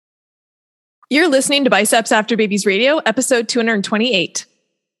You're listening to Biceps After Babies Radio, episode 228.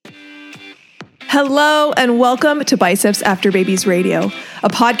 Hello and welcome to Biceps After Babies Radio, a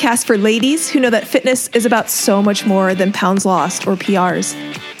podcast for ladies who know that fitness is about so much more than pounds lost or PRs.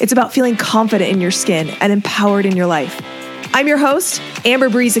 It's about feeling confident in your skin and empowered in your life. I'm your host, Amber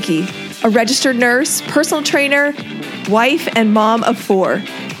Brzezinski, a registered nurse, personal trainer, wife, and mom of 4.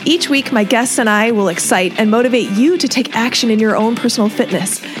 Each week, my guests and I will excite and motivate you to take action in your own personal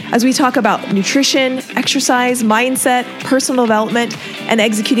fitness as we talk about nutrition, exercise, mindset, personal development, and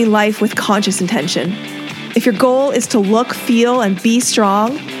executing life with conscious intention. If your goal is to look, feel, and be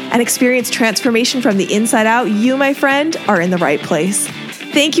strong and experience transformation from the inside out, you, my friend, are in the right place.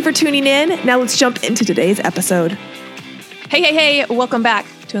 Thank you for tuning in. Now let's jump into today's episode. Hey, welcome back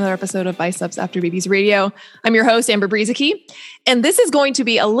to another episode of Biceps After Babies Radio. I'm your host, Amber Brzezinski, and this is going to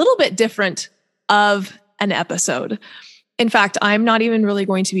be a little bit different of an episode. In fact, I'm not even really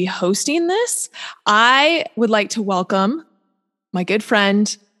going to be hosting this. I would like to welcome my good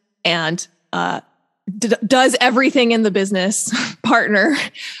friend and does everything in the business partner,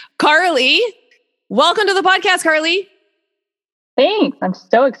 Carly. Welcome to the podcast, Carly. Thanks. I'm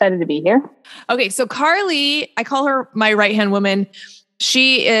so excited to be here. Okay, so Carly, I call her my right-hand woman.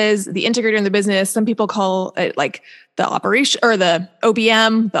 She is the integrator in the business. Some people call it like the operation or the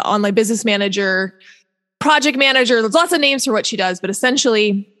OBM, the online business manager, project manager. There's lots of names for what she does, but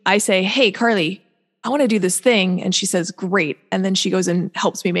essentially I say, hey, Carly, I want to do this thing. And she says, great. And then she goes and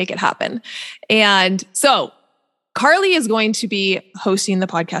helps me make it happen. And so Carly is going to be hosting the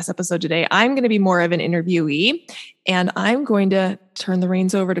podcast episode today. I'm going to be more of an interviewee, and I'm going to turn the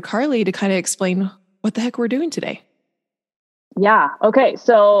reins over to Carly to kind of explain what the heck we're doing today. Yeah. Okay.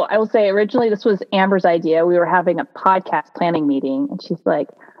 So I will say originally this was Amber's idea. We were having a podcast planning meeting and she's like,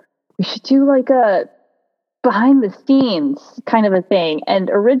 we should do like a behind the scenes kind of a thing. And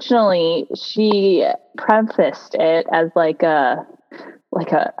originally she prefaced it as like a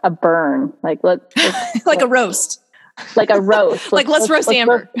burn, like let's like a roast. Like a roast. let's roast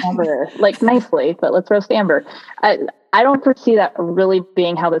Amber. Like nicely, but let's roast Amber. I don't foresee that really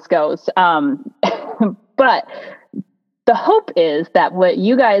being how this goes. But the hope is that what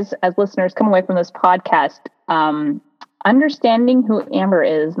you guys as listeners come away from this podcast, understanding who Amber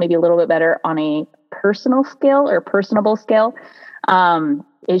is maybe a little bit better on a personal scale or personable scale.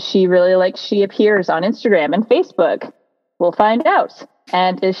 Is she really like she appears on Instagram and Facebook? We'll find out.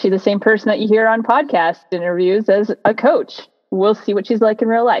 And is she the same person that you hear on podcast interviews as a coach? We'll see what she's like in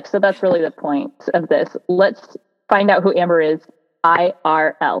real life. So that's really the point of this. Let's find out who Amber is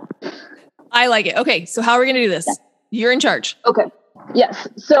IRL. I like it. Okay. So how are we going to do this? Yeah. You're in charge. Okay. Yes.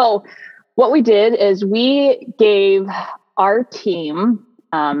 So what we did is we gave our team,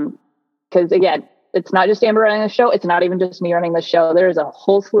 because again, it's not just Amber running the show. It's not even just me running the show. There's a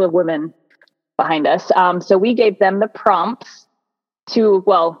whole slew of women behind us. So we gave them the prompts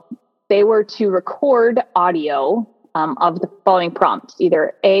they were to record audio of the following prompts,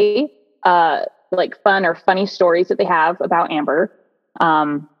 either A, like fun or funny stories that they have about Amber.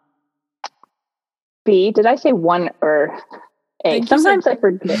 B, did I say one or A? Sometimes I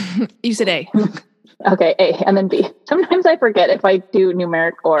forget. You said A. Okay, A, and then B. Sometimes I forget if I do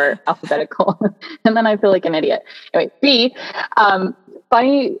numeric or alphabetical, and then I feel like an idiot. Anyway, B,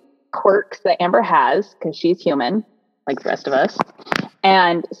 funny quirks that Amber has, because she's human, like the rest of us.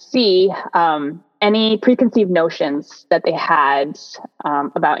 And C, any preconceived notions that they had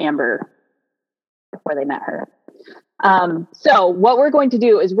about Amber before they met her. So what we're going to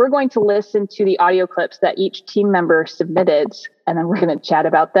do is we're going to listen to the audio clips that each team member submitted, and then we're going to chat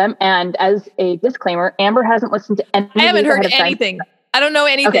about them. And as a disclaimer, Amber hasn't listened to any. I haven't heard anything. I don't know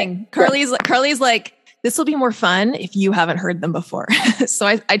anything. Okay, Carly's like, this will be more fun if you haven't heard them before. So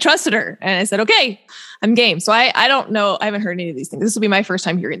I trusted her and I said, okay, I'm game. So I don't know. I haven't heard any of these things. This will be my first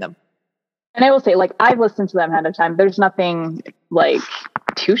time hearing them. And I will say, like, I've listened to them ahead of time. There's nothing like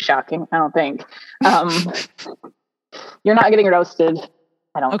too shocking, I don't think. You're not getting roasted,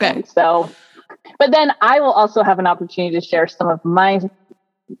 I don't think. So, but then I will also have an opportunity to share some of my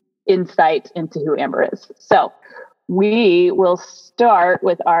insight into who Amber is. So we will start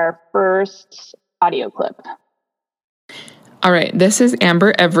with our first audio clip. All right, this is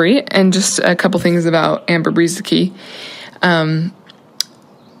Amber Every, and just a couple things about Amber Brzezinski.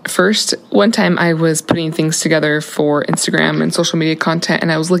 First, one time I was putting things together for Instagram and social media content,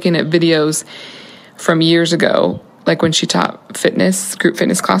 and I was looking at videos from years ago, like when she taught fitness, group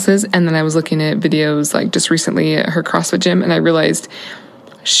fitness classes, and then I was looking at videos like just recently at her CrossFit gym, and I realized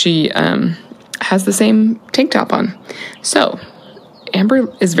she has the same tank top on. So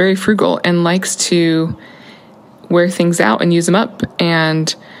Amber is very frugal and likes to wear things out and use them up.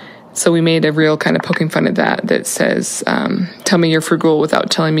 And So we made a real kind of poking fun at that says, tell me you're frugal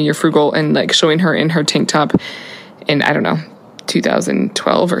without telling me you're frugal, and like showing her in her tank top in, I don't know,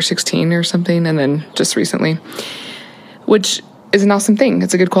 2012 or 16 or something. And then just recently, which is an awesome thing.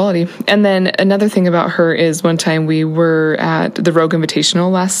 It's a good quality. And then another thing about her is one time we were at the Rogue Invitational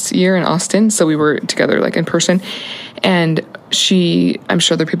last year in Austin. So we were together like in person, and I'm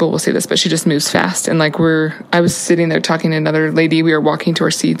sure other people will say this, but she just moves fast. And like I was sitting there talking to another lady. We were walking to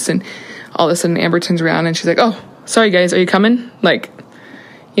our seats, and all of a sudden Amber turns around and she's like, "Oh, sorry guys, are you coming?" Like,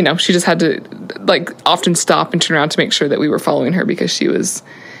 you know, she just had to like often stop and turn around to make sure that we were following her, because she was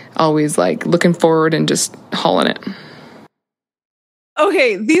always like looking forward and just hauling it.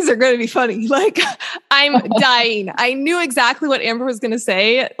 Okay, these are going to be funny. Like, I'm dying. I knew exactly what Amber was going to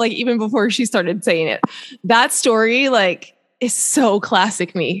say, like, even before she started saying it. That story, like, is so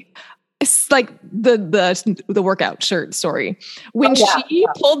classic me. It's like the workout shirt story. When she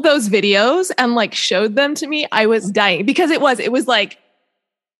pulled those videos and, like, showed them to me, I was dying, because it was like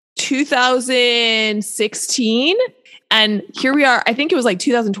 2016. And here we are, I think it was like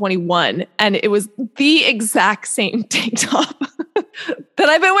 2021, and it was the exact same tank top that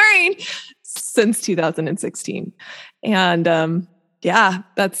I've been wearing since 2016. And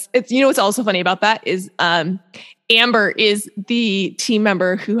it's, you know, what's also funny about that is Amber is the team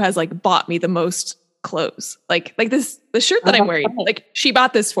member who has like bought me the most clotothes. Like the shirt that I'm wearing, like she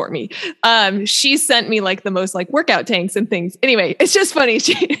bought this for me. She sent me like the most like workout tanks and things. Anyway, it's just funny.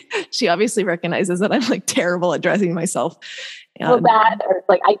 She obviously recognizes that I'm like terrible at dressing myself. Well, that, or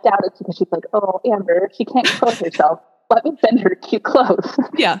like, I doubt it's because she's like, "Oh, Amber, she can't clothe herself. Let me send her cute clothes."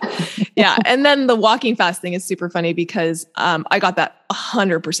 Yeah. And then the walking fast thing is super funny because I got that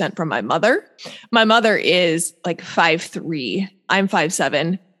 100% from my mother. My mother is like 5'3". I'm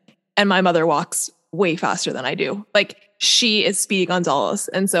 5'7", and my mother walks way faster than I do. Like, she is Speedy Gonzalez.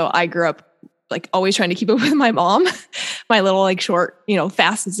 And so I grew up like always trying to keep up with my mom, my little like short, you know,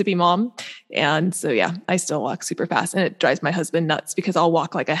 fast and zippy mom. And so, yeah, I still walk super fast, and it drives my husband nuts because I'll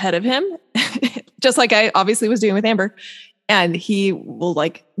walk like ahead of him, just like I obviously was doing with Amber. And he will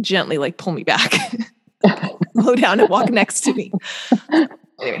like gently like pull me back, slow down and walk next to me.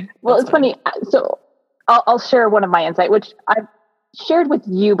 Anyway, well, it's funny. So I'll share one of my insight, which I've shared with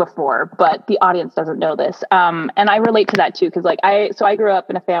you before, but the audience doesn't know this. And I relate to that too, because like I grew up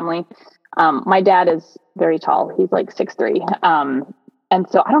in a family. My dad is very tall. He's like 6'3". And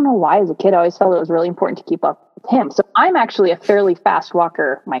so I don't know why as a kid, I always felt it was really important to keep up with him. So I'm actually a fairly fast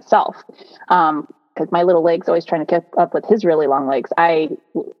walker myself. Because my little legs always trying to keep up with his really long legs. I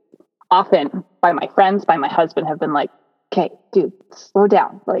often, by my friends, by my husband, have been like, "Okay, dude, slow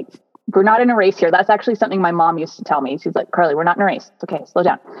down. Like, we're not in a race here." That's actually something my mom used to tell me. She's like, "Carly, we're not in a race. It's okay, slow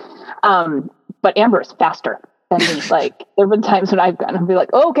down." But Amber is faster than me. Like, there have been times when I've gotten to be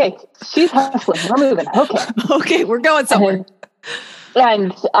like, "Oh, okay, she's hustling. We're moving. Okay, we're going somewhere."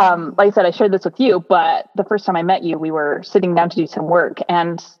 And like I said, I shared this with you, but the first time I met you, we were sitting down to do some work,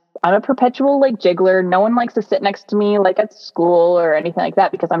 and I'm a perpetual like jiggler. No one likes to sit next to me like at school or anything like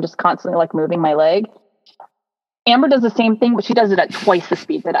that, because I'm just constantly like moving my leg. Amber does the same thing, but she does it at twice the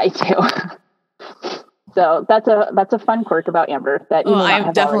speed that I do. So that's a fun quirk about Amber that you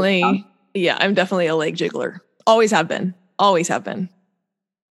I'm definitely a leg jiggler. Always have been.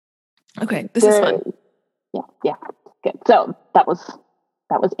 Okay, this is fun. Yeah, good. So that was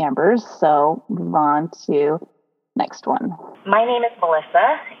Amber's. So move on to next one. My name is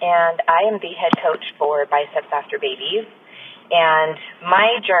Melissa, and I am the head coach for Biceps After Babies. And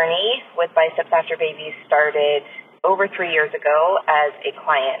my journey with Biceps After Babies started over 3 years ago as a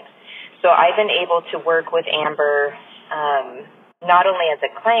client. So I've been able to work with Amber not only as a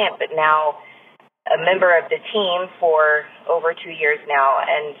client, but now a member of the team for over 2 years now.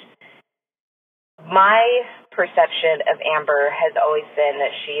 And my perception of Amber has always been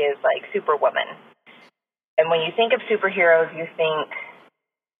that she is like Superwoman. And when you think of superheroes, you think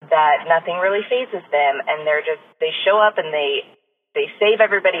that nothing really phases them, and they show up and they save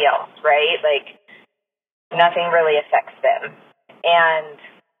everybody else, right? Like, nothing really affects them. And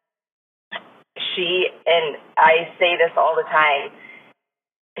I say this all the time,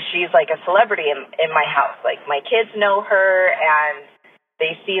 she's like a celebrity in my house. Like, my kids know her, and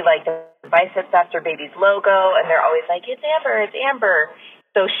they see like the Biceps After Babies logo, and they're always like, "It's Amber, it's Amber."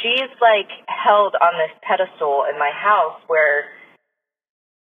 So she's like held on this pedestal in my house where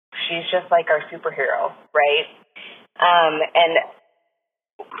she's just like our superhero, right? And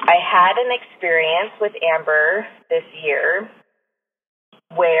I had an experience with Amber this year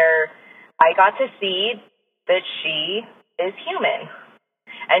where I got to see that she is human,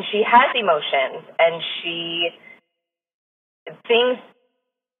 and she has emotions, and things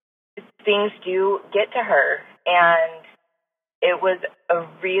things do get to her. And it was a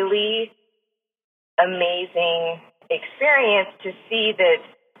really amazing experience to see that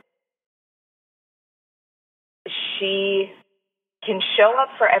she can show up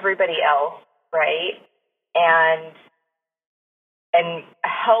for everybody else, right? And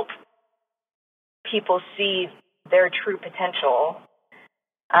help people see their true potential,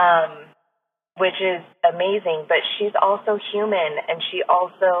 which is amazing. But she's also human, and she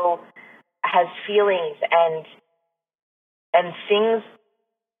also has feelings, and things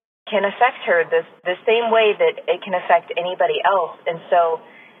can affect her the same way that it can affect anybody else. And so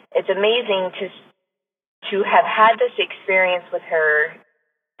it's amazing to have had this experience with her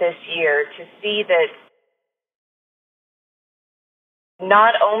this year, to see that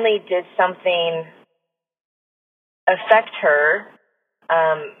not only did something affect her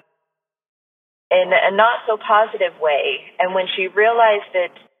in a not so positive way, and when she realized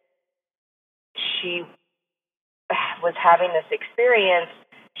that she was having this experience,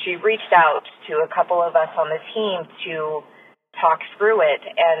 she reached out to a couple of us on the team to talk through it,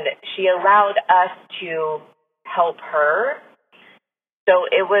 and she allowed us to help her. So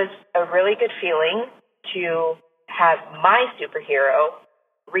it was a really good feeling to have my superhero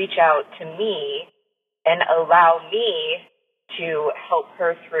reach out to me and allow me to help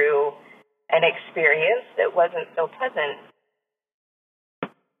her through an experience that wasn't so pleasant.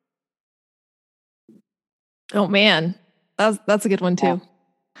 Oh man, that's a good one too.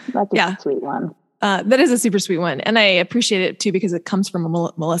 That's a sweet one. That is a super sweet one. And I appreciate it too, because it comes from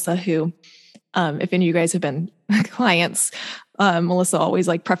Melissa, who, if any of you guys have been clients, Melissa always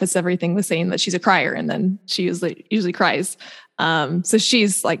like preface everything with saying that she's a crier, and then she usually cries. So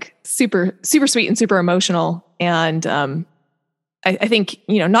she's like super, super sweet and super emotional. And, I think,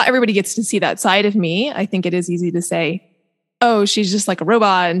 not everybody gets to see that side of me. I think it is easy to say, oh, she's just like a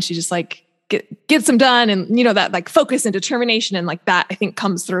robot and she just like gets them done. And, that like focus and determination and like that, I think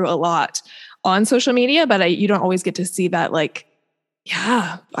comes through a lot on social media, but you don't always get to see that. Like,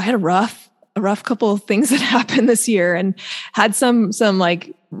 yeah, I had a rough couple of things that happened this year, and had some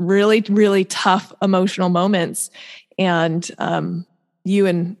like really, really tough emotional moments. And, you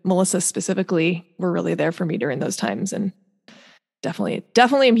and Melissa specifically were really there for me during those times. And definitely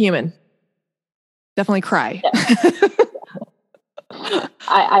am human. Definitely cry. Yeah.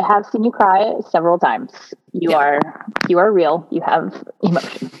 I have seen you cry several times. You are real. You have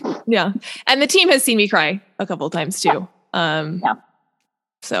emotions. Yeah. And the team has seen me cry a couple of times too. Yeah.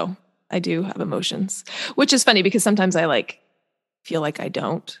 So I do have emotions, which is funny because sometimes I like feel like I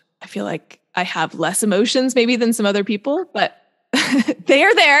don't. I feel like I have less emotions maybe than some other people, but they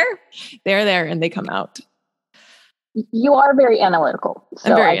are there. They're there and they come out. You are very analytical.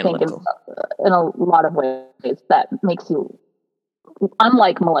 So I think in a lot of ways that makes you,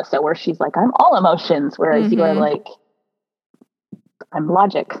 unlike Melissa, where she's like, I'm all emotions, whereas you are like, I'm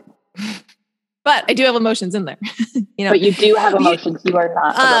logic. But I do have emotions in there. But you do have emotions. You are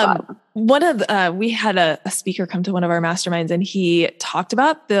not a robot. We had a speaker come to one of our masterminds, and he talked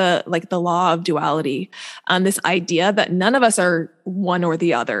about the law of duality, this idea that none of us are one or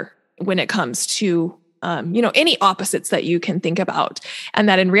the other when it comes to any opposites that you can think about. And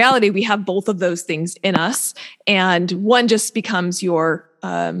that in reality, we have both of those things in us, and one just becomes your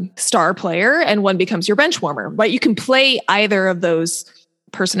star player and one becomes your bench warmer, right? You can play either of those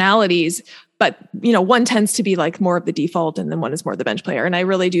personalities, but one tends to be like more of the default, and then one is more the bench player. And I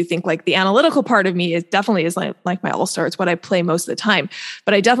really do think like the analytical part of me is like my all-star. It's what I play most of the time,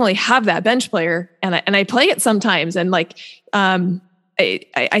 but I definitely have that bench player, and I play it sometimes. And like,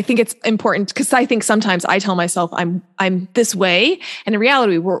 I think it's important because I think sometimes I tell myself I'm this way, and in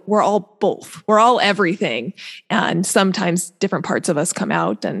reality, we're all both. We're all everything, and sometimes different parts of us come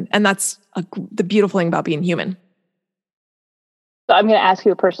out, and that's the beautiful thing about being human. So I'm going to ask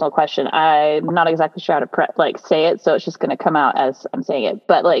you a personal question. I'm not exactly sure how to say it, so it's just going to come out as I'm saying it.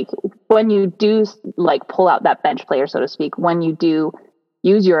 But like when you do like pull out that bench player, so to speak, when you do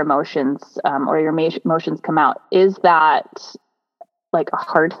use your emotions or your emotions come out, is that like a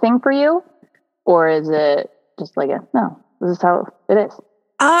hard thing for you, or is it just like no, this is how it is?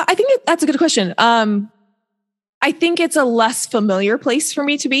 I think that's a good question. I think it's a less familiar place for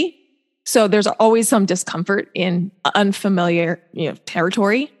me to be. So there's always some discomfort in unfamiliar,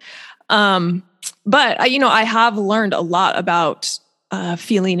 territory. But I have learned a lot about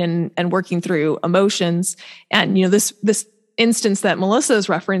feeling and working through emotions. And this instance that Melissa is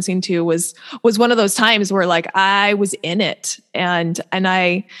referencing to was one of those times where like I was in it, and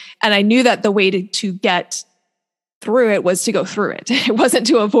I knew that the way to get through it was to go through it. It wasn't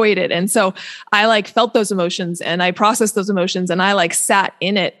to avoid it. And so I like felt those emotions and I processed those emotions and I like sat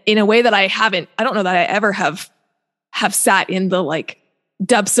in it in a way that I don't know that I ever have sat in the like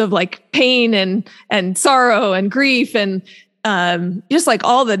depths of like pain and sorrow and grief and just like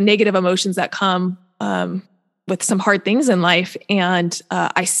all the negative emotions that come with some hard things in life. And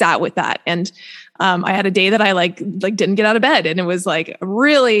I sat with that. And I had a day that I like didn't get out of bed. And it was like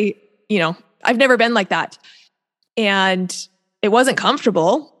really, I've never been like that. And it wasn't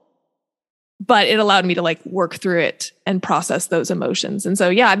comfortable, but it allowed me to like work through it and process those emotions. And so,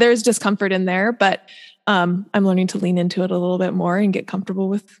 yeah, there's discomfort in there, but I'm learning to lean into it a little bit more and get comfortable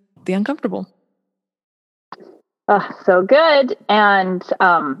with the uncomfortable. So good. And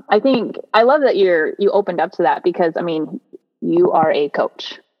I think I love that you opened up to that because, I mean, you are a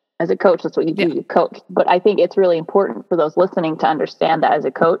coach. As a coach, that's what you do, you coach. But I think it's really important for those listening to understand that as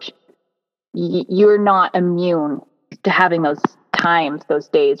a coach, you're not immune to having those times, those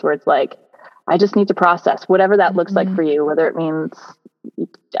days where it's like, I just need to process whatever that looks like for you, whether it means,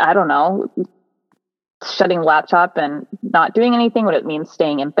 I don't know, shutting the laptop and not doing anything, what it means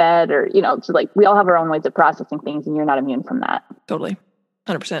staying in bed or, so like we all have our own ways of processing things and you're not immune from that. Totally.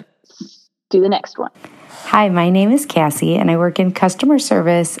 100%. Do the next one. Hi, my name is Cassie, and I work in customer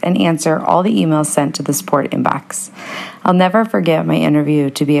service and answer all the emails sent to the support inbox. I'll never forget my interview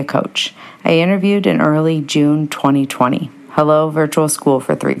to be a coach. I interviewed in early June 2020. Hello, virtual school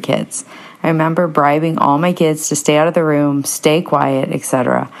for 3 kids. I remember bribing all my kids to stay out of the room, stay quiet,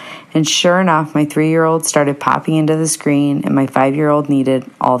 etc. And sure enough, my 3-year-old started popping into the screen, and my 5-year-old needed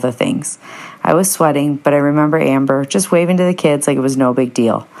all the things. I was sweating, but I remember Amber just waving to the kids like it was no big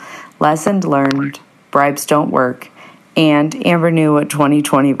deal. Lesson learned, bribes don't work, and Amber knew what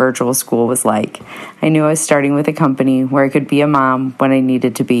 2020 virtual school was like. I knew I was starting with a company where I could be a mom when I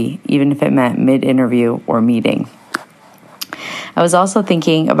needed to be, even if it meant mid-interview or meeting. I was also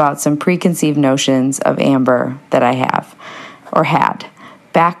thinking about some preconceived notions of Amber that I have, or had.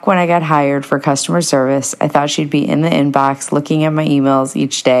 Back when I got hired for customer service, I thought she'd be in the inbox looking at my emails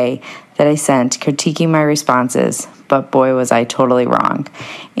each day that I sent, critiquing my responses, but boy was I totally wrong.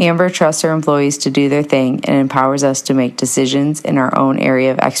 Amber trusts her employees to do their thing and empowers us to make decisions in our own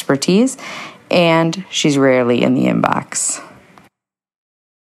area of expertise, and she's rarely in the inbox.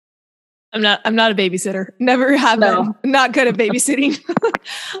 I'm not a babysitter. Never have been. Not good at babysitting.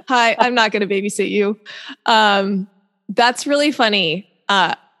 Hi, I'm not going to babysit you. That's really funny.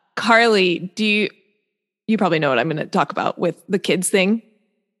 Carly, you probably know what I'm going to talk about with the kids thing?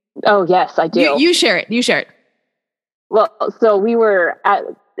 Oh, yes, I do. You share it. Well, so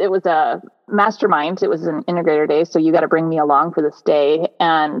it was a mastermind. It was an integrator day. So you got to bring me along for this day.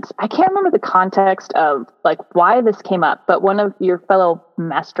 And I can't remember the context of like why this came up, but one of your fellow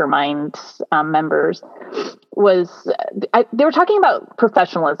mastermind members they were talking about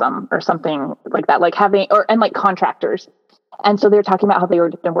professionalism or something like that, like and contractors. And so they were talking about how they were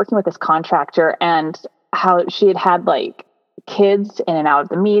been working with this contractor and how she had like kids in and out of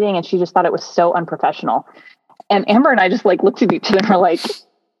the meeting. And she just thought it was so unprofessional. And Amber and I just like looked at each other and were like,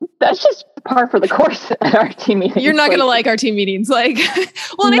 that's just par for the course at our team meetings. You're not going to like our team meetings. Like,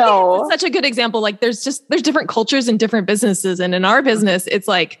 well, and I think it's such a good example. Like there's different cultures in different businesses. And in our business, it's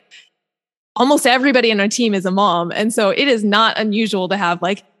like almost everybody in our team is a mom. And so it is not unusual to have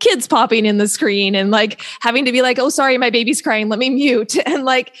like kids popping in the screen and like having to be like, oh, sorry, my baby's crying. Let me mute. And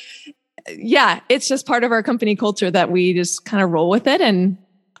like, yeah, it's just part of our company culture that we just kind of roll with it. And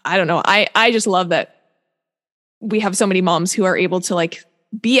I don't know. I just love that we have so many moms who are able to like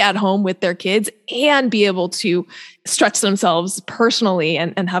be at home with their kids and be able to stretch themselves personally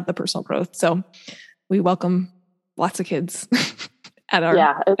and have the personal growth. So we welcome lots of kids at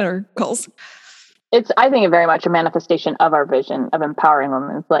our calls. It's, I think, very much a manifestation of our vision of empowering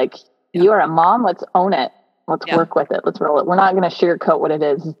women. It's like, you are a mom, let's own it. Let's work with it. Let's roll it. We're not going to sugarcoat what it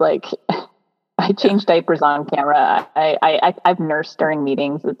is. It's like, I change diapers on camera. I've nursed during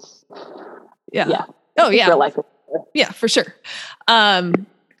meetings. It's, Oh yeah. Real life. Yeah, for sure.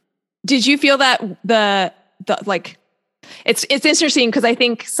 Did you feel that the like, it's interesting because I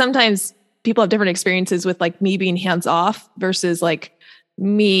think sometimes people have different experiences with like me being hands off versus like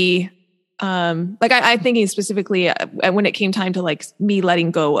me, like I'm thinking specifically when it came time to like me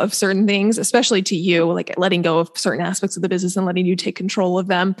letting go of certain things, especially to you, like letting go of certain aspects of the business and letting you take control of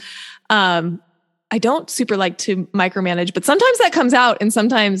them. I don't super like to micromanage, but sometimes that comes out, and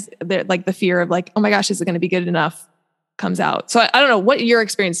sometimes like the fear of like, oh my gosh, is it going to be good enough comes out. So I don't know what your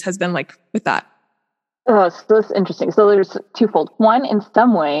experience has been like with that. Oh, so that's interesting. So there's twofold. One, in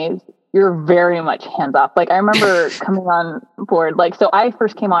some ways, you're very much hands off. Like I remember coming on board, like, so I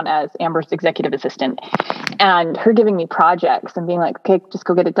first came on as Amber's executive assistant and her giving me projects and being like, okay, just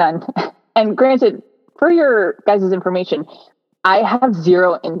go get it done. And granted, for your guys' information, I have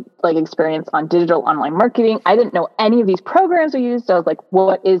zero experience on digital online marketing. I didn't know any of these programs are used. So I was like,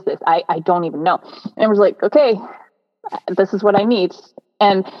 what is this? I don't even know. And I was like, okay, this is what I need.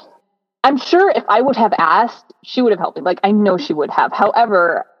 And I'm sure if I would have asked, she would have helped me. Like, I know she would have.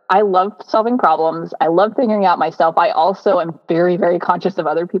 However, I love solving problems. I love figuring out myself. I also am very, very conscious of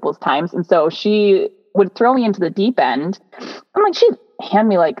other people's times. And so she would throw me into the deep end. I'm like, she'd hand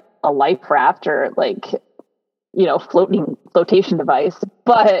me like a life raft or like, you know, flotation device,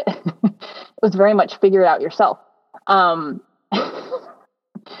 but it was very much figure it out yourself.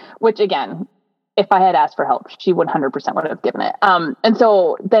 Which again, if I had asked for help, she 100% would have given it. And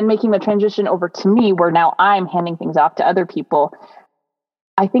so then making the transition over to me, where now I'm handing things off to other people,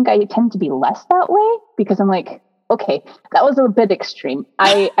 I think I tend to be less that way because I'm like, okay, that was a bit extreme.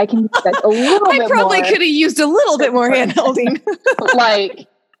 I can use that a little bit more. I probably could have used a little bit more hand-holding. Like,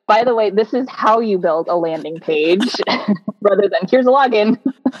 by the way, this is how you build a landing page rather than here's a login.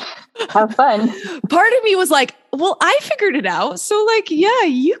 Have fun. Part of me was like, well, I figured it out. So like, yeah,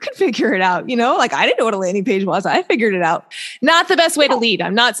 you can figure it out. You know, like I didn't know what a landing page was. I figured it out. Not the best way to lead.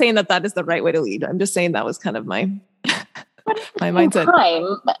 I'm not saying that that is the right way to lead. I'm just saying that was kind of my mindset.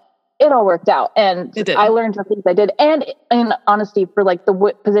 It all worked out. And it did. I learned the things I did. And in honesty, for like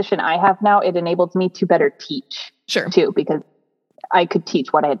the position I have now, it enables me to better teach too, because I could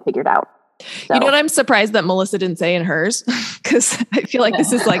teach what I had figured out. So. You know what I'm surprised that Melissa didn't say in hers, because I feel like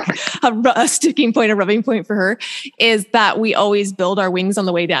this is like a sticking point, a rubbing point for her, is that we always build our wings on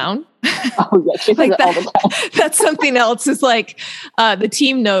the way down. Oh yeah, she says like it all the time. That's something else. Is like the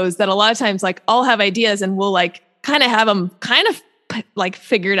team knows that a lot of times, like I'll have ideas and we'll like kind of have them kind of like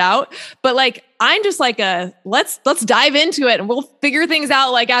figured out, but like I'm just like let's dive into it and we'll figure things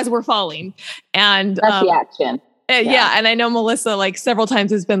out like as we're falling. And that's the action. Yeah. And I know Melissa like several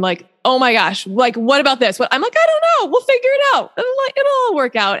times has been like, oh my gosh, like, what about this? I'm like, I don't know. We'll figure it out. It'll all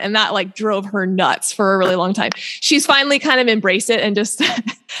work out. And that like drove her nuts for a really long time. She's finally kind of embraced it and just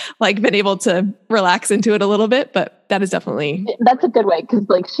like been able to relax into it a little bit. But that is definitely. That's a good way. Cause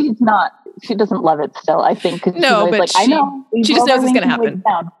like, she doesn't love it still, I think. No, but like, I know. She just knows it's going to happen.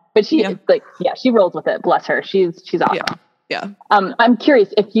 But she she rolls with it. Bless her. She's awesome. Yeah. I'm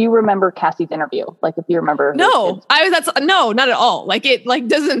curious if you remember Cassie's interview, like if you remember. No, no, not at all. Like it like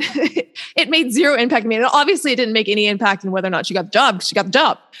doesn't, it made zero impact on me. And obviously it didn't make any impact on whether or not she got the job. She got the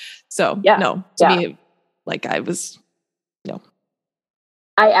job. So no, to me, like no.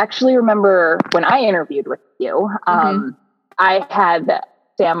 I actually remember when I interviewed with you, I had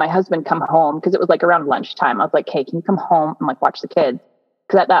Sam, my husband, come home because it was like around lunchtime. I was like, hey, can you come home and like watch the kids?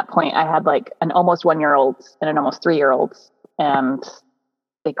 Because at that point I had like an almost 1-year-old and an almost 3-year-old. And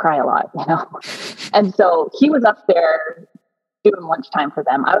they cry a lot, you know? And so he was up there doing lunchtime for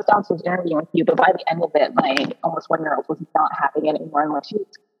them. I was downstairs interviewing with you, but by the end of it, my almost 1-year-old was not having it anymore. And like she was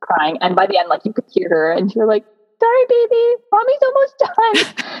crying. And by the end, like you could hear her and you were like, sorry, baby, mommy's almost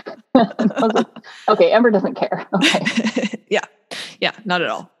done. I was like, okay, Ember doesn't care. Okay. Yeah, not at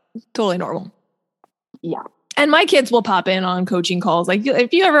all. Totally normal. Yeah. And my kids will pop in on coaching calls. Like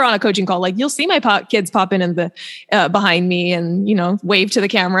if you ever on a coaching call, like you'll see my kids pop in the behind me and, you know, wave to the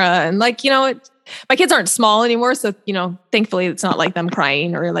camera. And like, you know, my kids aren't small anymore. So, you know, thankfully it's not like them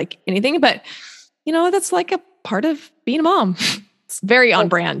crying or like anything, but you know, that's like a part of being a mom. It's very on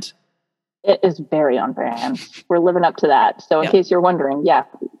brand. It is very on brand. We're living up to that. So in case you're wondering,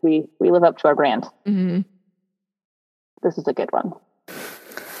 we live up to our brand. Mm-hmm. This is a good one.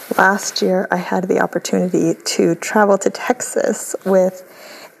 Last year, I had the opportunity to travel to Texas with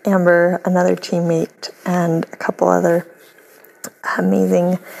Amber, another teammate, and a couple other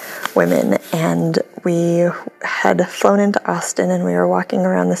amazing women. And we had flown into Austin and we were walking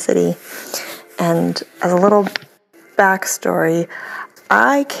around the city. And as a little backstory,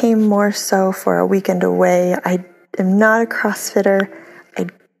 I came more so for a weekend away. I am not a CrossFitter. I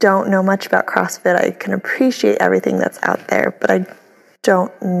don't know much about CrossFit. I can appreciate everything that's out there, but I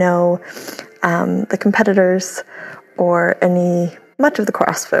don't know the competitors or much of the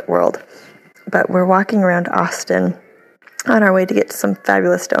CrossFit world. But we're walking around Austin on our way to get to some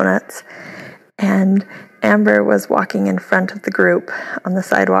fabulous donuts. And Amber was walking in front of the group on the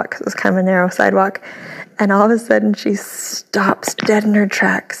sidewalk because it was kind of a narrow sidewalk. And all of a sudden she stops dead in her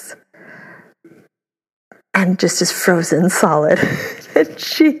tracks and just is frozen solid. And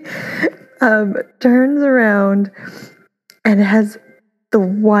she turns around and has the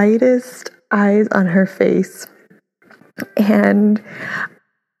whitest eyes on her face. And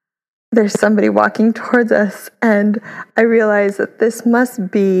there's somebody walking towards us, and I realize that this must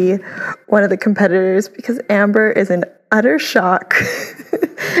be one of the competitors because Amber is in utter shock.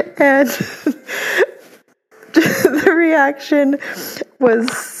 And the reaction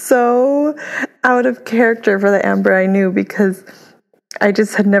was so out of character for the Amber I knew because I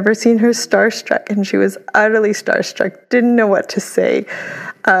just had never seen her starstruck, and she was utterly starstruck, didn't know what to say.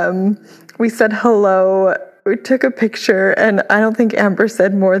 We said hello, we took a picture, and I don't think Amber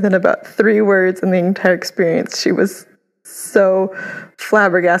said more than about 3 words in the entire experience. She was so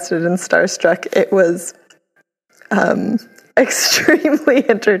flabbergasted and starstruck. It was extremely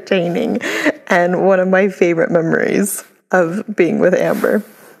entertaining and one of my favorite memories of being with Amber.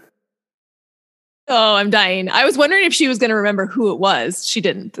 Oh, I'm dying. I was wondering if she was going to remember who it was. She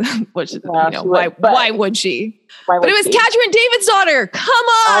didn't. Which, why would she? But it was Katrin David's daughter. Come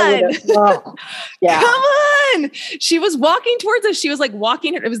on. Yeah. Come on. She was walking towards us. She was like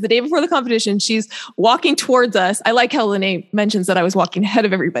walking. It was the day before the competition. She's walking towards us. I like how Lene mentions that I was walking ahead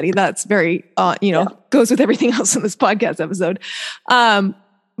of everybody. That's very, goes with everything else in this podcast episode.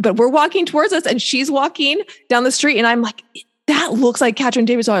 But we're walking towards us and she's walking down the street and I'm like, that looks like Katrin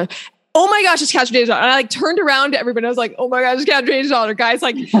David's daughter. Oh my gosh, it's Katrin David's daughter. And I turned around to everybody. I was like, oh my gosh, it's Katrin David's daughter, guys.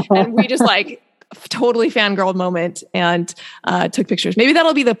 And we just totally fangirl moment and took pictures. Maybe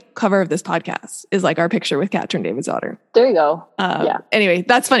that'll be the cover of this podcast is our picture with Katrin David's daughter. There you go. Anyway,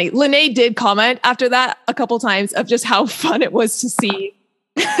 that's funny. Lene did comment after that a couple times of just how fun it was to see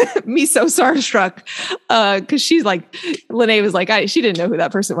me so starstruck. Cause she's Lene was she didn't know who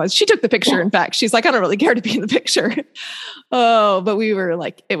that person was. She took the picture. In fact, she's like, I don't really care to be in the picture. Oh, but we were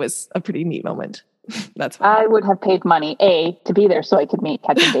it was a pretty neat moment. That's fine. I would have paid money, to be there so I could meet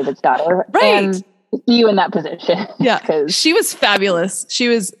Katrin David's daughter. Right. And see you in that position. Yeah. She was fabulous. She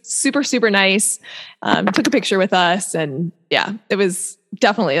was super, super nice. Took a picture with us. And yeah, it was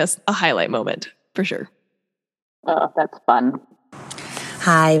definitely a highlight moment for sure. Oh, that's fun.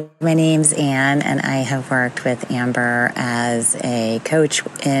 Hi, my name's Anne, and I have worked with Amber as a coach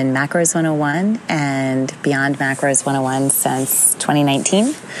in Macros 101 and Beyond Macros 101 since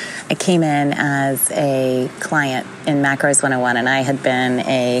 2019. I came in as a client in Macros 101, and I had been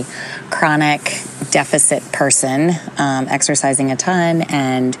a chronic deficit person, exercising a ton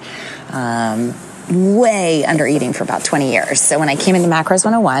and way under eating for about 20 years. So when I came into Macros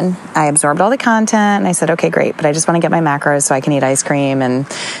 101, I absorbed all the content and I said, okay, great, but I just want to get my macros so I can eat ice cream and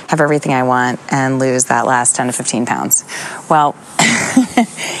have everything I want and lose that last 10 to 15 pounds. Well,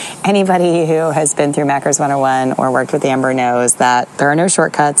 anybody who has been through Macros 101 or worked with Amber knows that there are no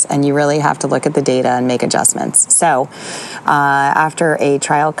shortcuts and you really have to look at the data and make adjustments. So after a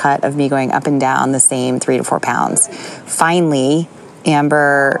trial cut of me going up and down the same 3 to 4 pounds, finally,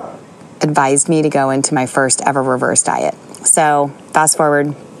 Amber advised me to go into my first ever reverse diet. So fast forward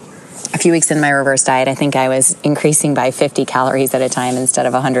a few weeks into my reverse diet, I think I was increasing by 50 calories at a time instead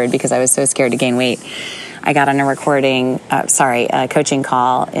of 100 because I was so scared to gain weight. I got on a coaching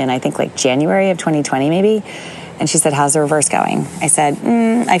call in I think January of 2020 maybe. And she said, how's the reverse going? I said,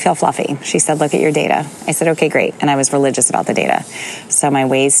 I feel fluffy. She said, look at your data. I said, okay, great. And I was religious about the data. So my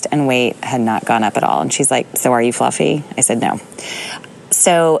waist and weight had not gone up at all. And she's like, so are you fluffy? I said, no.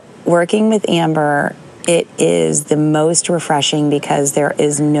 So working with Amber, it is the most refreshing because there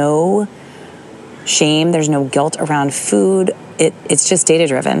is no shame, there's no guilt around food. It's just data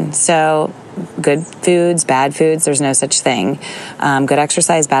driven. So good foods, bad foods, there's no such thing. Good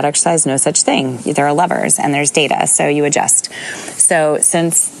exercise, bad exercise, no such thing. There are levers and there's data, so you adjust. So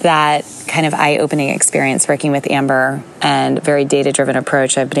since that kind of eye-opening experience working with Amber and very data-driven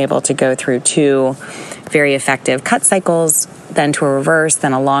approach, I've been able to go through 2 very effective cut cycles, then to a reverse,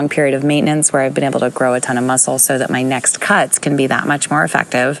 then a long period of maintenance where I've been able to grow a ton of muscle so that my next cuts can be that much more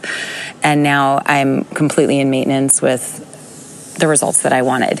effective. And now I'm completely in maintenance with the results that I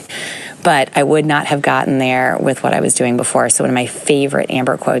wanted. But I would not have gotten there with what I was doing before. So one of my favorite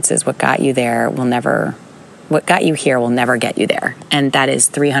Amber quotes is, what got you here will never get you there. And that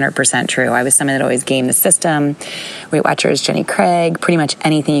is 300% true. I was someone that always gamed the system. Weight Watchers, Jenny Craig, pretty much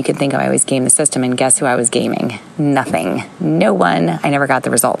anything you could think of, I always gamed the system. And guess who I was gaming? Nothing. No one. I never got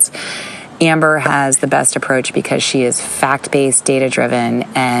the results. Amber has the best approach because she is fact-based, data-driven,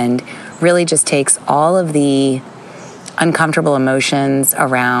 and really just takes all of the uncomfortable emotions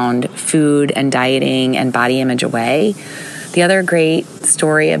around food and dieting and body image away. The other great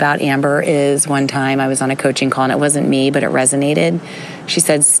story about Amber is one time I was on a coaching call and it wasn't me, but it resonated. She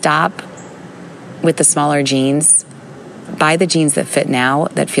said, stop with the smaller jeans. Buy the jeans that fit now,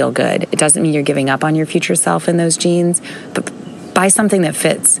 that feel good. It doesn't mean you're giving up on your future self in those jeans, but buy something that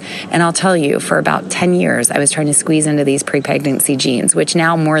fits. And I'll tell you, for about 10 years, I was trying to squeeze into these pre-pregnancy jeans, which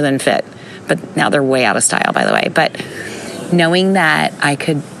now more than fit, but now they're way out of style, by the way. But knowing that I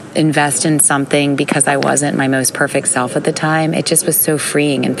could invest in something because I wasn't my most perfect self at the time, it just was so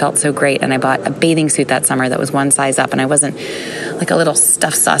freeing and felt so great. And I bought a bathing suit that summer that was one size up, and I wasn't like a little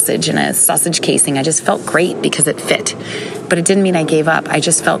stuffed sausage in a sausage casing. I just felt great because it fit. But it didn't mean I gave up. I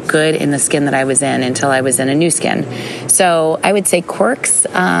just felt good in the skin that I was in until I was in a new skin. So I would say quirks.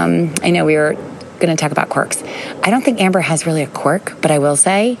 I know we were going to talk about quirks. I don't think Amber has really a quirk, but I will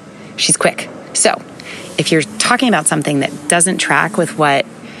say she's quick. So if you're talking about something that doesn't track with what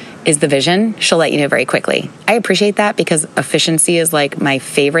is the vision, she'll let you know very quickly. I appreciate that because efficiency is like my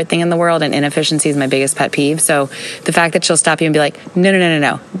favorite thing in the world, and inefficiency is my biggest pet peeve. So the fact that she'll stop you and be like,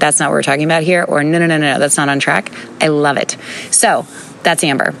 no, that's not what we're talking about here, or no, that's not on track, I love it. So that's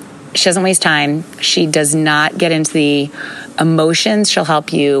Amber. She doesn't waste time. She does not get into the emotions. She'll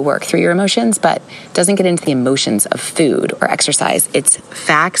help you work through your emotions, but doesn't get into the emotions of food or exercise. It's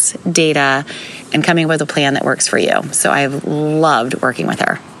facts, data, and coming up with a plan that works for you. So I've loved working with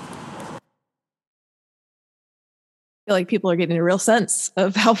her. I feel like people are getting a real sense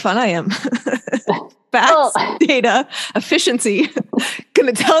of how fun I am. Facts, data, efficiency.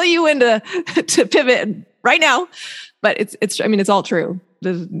 Going to tell you when to pivot right now, but it's all true.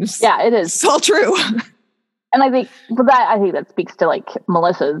 Yeah, it is. It's all true. And I think that speaks to like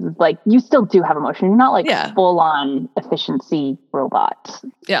Melissa's, like you still do have emotion. You're not like full on efficiency robot.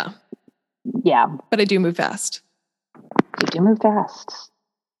 Yeah. Yeah. But I do move fast. You do move fast,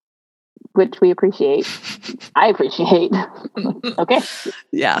 which we appreciate. I appreciate. Okay.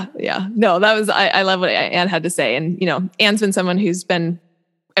 Yeah. No, that was, I love what Anne had to say. And, Anne's been someone who's been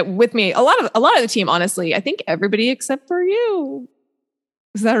with me, a lot of the team, honestly. I think everybody except for you.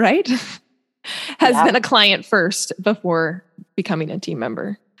 Is that right? Has been a client first before becoming a team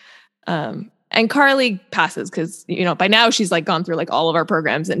member. And Carly passes because, by now she's like gone through like all of our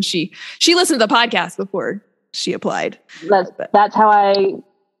programs, and she listened to the podcast before she applied. That's how I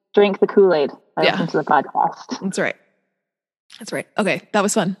drink the Kool-Aid. I listen to the podcast. That's right. Okay. That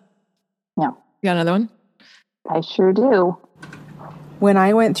was fun. Yeah. You got another one? I sure do. When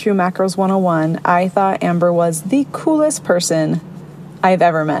I went through Macros 101, I thought Amber was the coolest person I've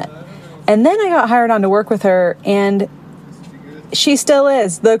ever met. And then I got hired on to work with her, and she still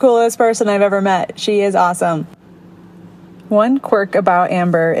is the coolest person I've ever met. She is awesome. One quirk about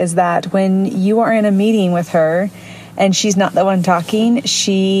Amber is that when you are in a meeting with her and she's not the one talking,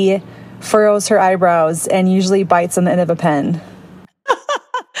 she furrows her eyebrows and usually bites on the end of a pen.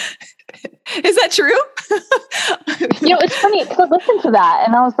 Is that true? It's funny because I listened to that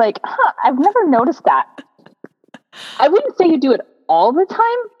and I was like, I've never noticed that. I wouldn't say you do it all the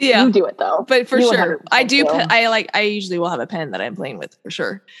time. Yeah. You do it though. But for sure. I do. I usually will have a pen that I'm playing with for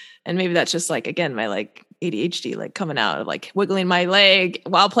sure. And maybe that's just like, again, my like ADHD, like coming out of like wiggling my leg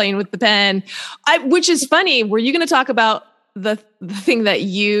while playing with the pen. Which is funny. Were you going to talk about the thing that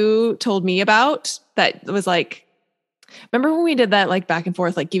you told me about that was like, remember when we did that like back and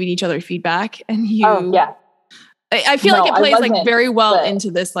forth, like giving each other feedback, and you, oh, yeah. I feel like it plays like very well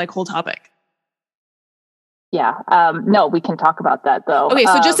into this like whole topic. Yeah. No, we can talk about that though. Okay.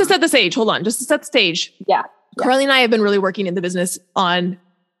 So just to set the stage, hold on, just to set the stage. Yeah. Carly and I have been really working in the business on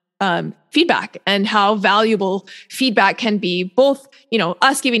feedback and how valuable feedback can be, both,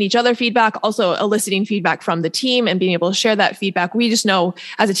 us giving each other feedback, also eliciting feedback from the team and being able to share that feedback. We just know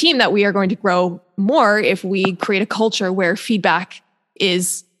as a team that we are going to grow more if we create a culture where feedback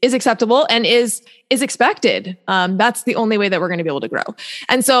is acceptable and is expected. That's the only way that we're going to be able to grow.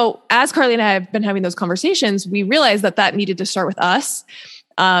 And so as Carly and I have been having those conversations, we realized that needed to start with us.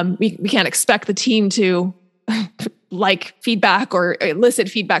 We can't expect the team to like feedback or elicit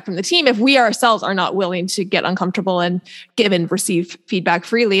feedback from the team if we ourselves are not willing to get uncomfortable and give and receive feedback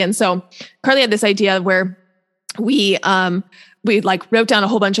freely. And so Carly had this idea where we like wrote down a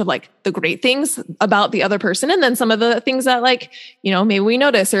whole bunch of like the great things about the other person, and then some of the things that like, maybe we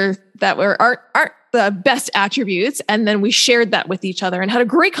notice or that aren't the best attributes. And then we shared that with each other and had a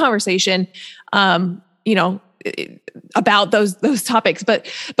great conversation, about those topics. But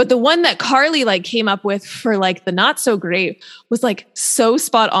the one that Carly like came up with for like the not so great was like so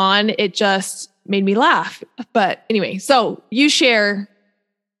spot on. It just made me laugh. But anyway, so you share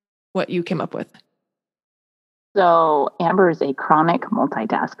what you came up with. So Amber is a chronic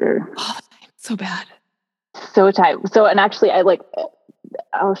multitasker. Oh, so bad. So tight. So, and actually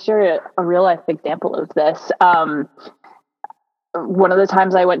I'll share a real life example of this. one of the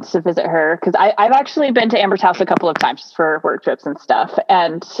times I went to visit her, because I've actually been to Amber's house a couple of times for work trips and stuff.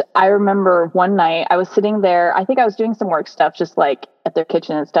 And I remember one night I was sitting there, I think I was doing some work stuff, just like at their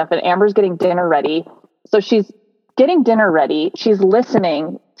kitchen and stuff. And Amber's getting dinner ready. So she's getting dinner ready. She's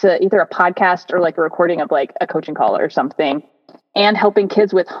listening to either a podcast or like a recording of like a coaching call or something, and helping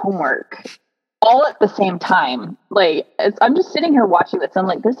kids with homework all at the same time. Like, I'm just sitting here watching this. I'm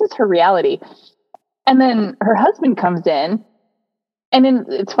like, this is her reality. And then her husband comes in. And then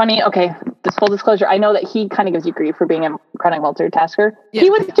it's funny, okay, this full disclosure, I know that he kind of gives you grief for being a chronic multitasker. Yeah. He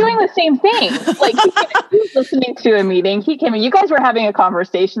was doing the same thing. Like, he was listening to a meeting. He came in, you guys were having a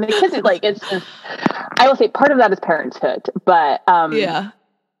conversation. The kids, it's just, I will say part of that is parenthood. But,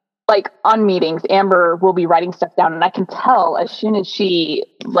 like on meetings, Amber will be writing stuff down, and I can tell as soon as she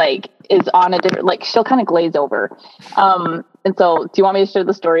like is on a different, like she'll kind of glaze over. And so do you want me to share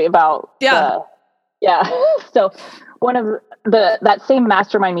the story about, so one of that same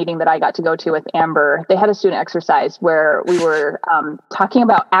mastermind meeting that I got to go to with Amber, they had a student exercise where we were talking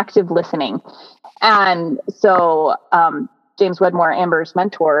about active listening. And so James Wedmore, Amber's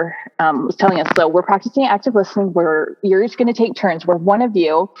mentor, was telling us, so we're practicing active listening where you're just going to take turns where one of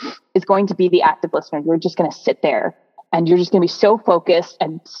you is going to be the active listener. You're just going to sit there and you're just going to be so focused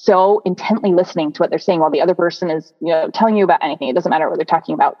and so intently listening to what they're saying while the other person is, telling you about anything. It doesn't matter what they're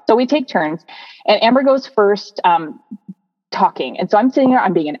talking about. So we take turns, and Amber goes first, talking. And so I'm sitting there,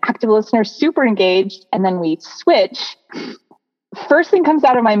 I'm being an active listener, super engaged. And then we switch. First thing comes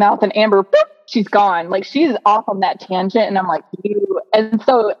out of my mouth, and Amber, boop, she's gone. Like, she's off on that tangent. And I'm like, and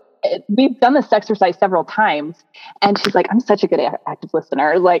so we've done this exercise several times, and she's like, I'm such a good active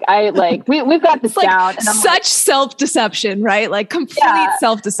listener. Like, we've got this down. And I'm such self-deception, right? Like complete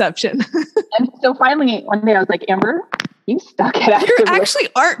self-deception. And so finally one day I was like, Amber, you suck at active You actually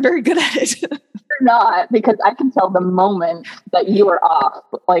aren't very good at it. You're not, because I can tell the moment that you are off,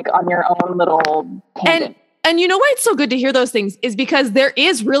 like on your own little tangent. And you know why it's so good to hear those things is because there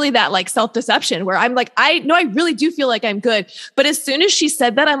is really that like self-deception where I'm like, I really do feel like I'm good. But as soon as she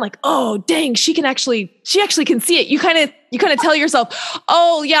said that, I'm like, oh, dang, she actually can see it. You kind of tell yourself,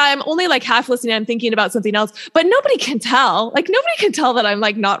 oh yeah, I'm only like half listening. I'm thinking about something else, but nobody can tell. Like nobody can tell that I'm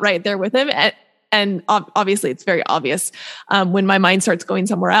like not right there with him. And obviously it's very obvious when my mind starts going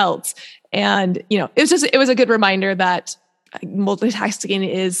somewhere else. And, it was a good reminder that multitasking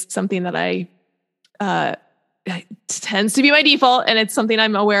is something that it tends to be my default, and it's something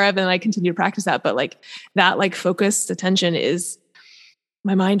I'm aware of, and I continue to practice that. But like that, like focused attention is,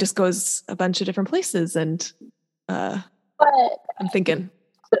 my mind just goes a bunch of different places, and I'm thinking.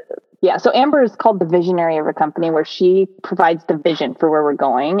 Yeah. So Amber is called the visionary of her company, where she provides the vision for where we're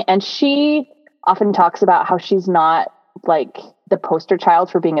going. And she often talks about how she's not like the poster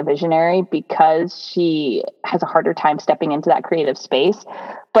child for being a visionary because she has a harder time stepping into that creative space.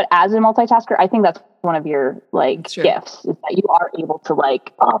 But as a multitasker, I think that's one of your gifts, is that you are able to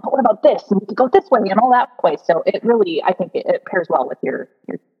but what about this? And you could go this way and all that way. So it really, I think it pairs well with your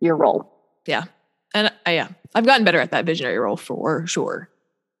role. Yeah. And I've gotten better at that visionary role for sure.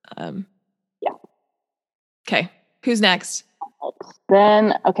 Okay. Who's next?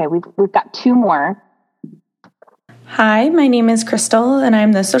 Then, okay, we've got two more. Hi, my name is Crystal, and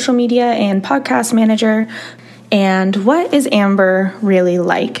I'm the social media and podcast manager. And what is Amber really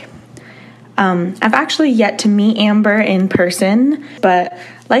like? I've actually yet to meet Amber in person, but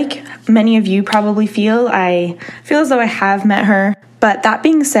like many of you probably I feel as though I have met her. But that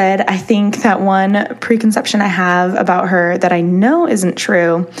being said, I think that one preconception I have about her that I know isn't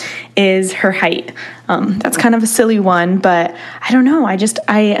true is her height. That's kind of a silly one, but I don't know.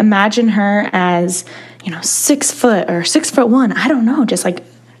 I imagine her as 6 foot or 6'1". I don't know, just like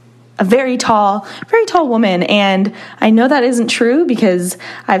a very tall woman. And I know that isn't true because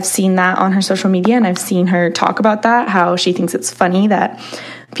I've seen that on her social media, and I've seen her talk about that, how she thinks it's funny that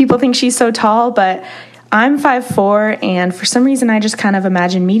people think she's so tall. But I'm 5'4", and for some reason I just kind of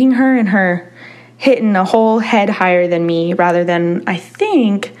imagine meeting her and her hitting a whole head higher than me rather than, I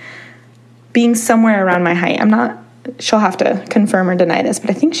think, being somewhere around my height. She'll have to confirm or deny this,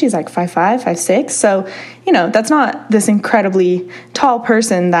 but I think she's like 5'5", 5'6". So, that's not this incredibly tall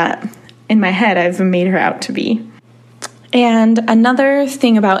person that in my head I've made her out to be. And another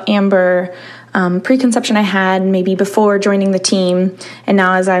thing about Amber, preconception I had maybe before joining the team, and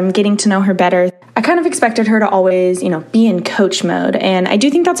now as I'm getting to know her better, I kind of expected her to always, be in coach mode. And I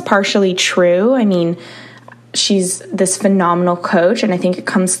do think that's partially true. I mean, she's this phenomenal coach, and I think it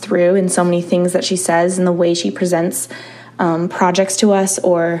comes through in so many things that she says and the way she presents projects to us,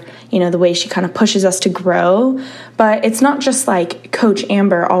 or, the way she kind of pushes us to grow. But it's not just like Coach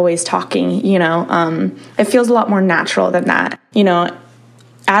Amber always talking, it feels a lot more natural than that.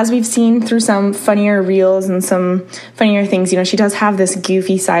 As we've seen through some funnier reels and some funnier things, she does have this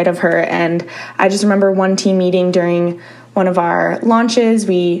goofy side of her. And I just remember one team meeting during one of our launches.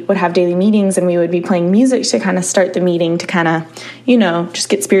 We would have daily meetings and we would be playing music to kind of start the meeting to kind of, just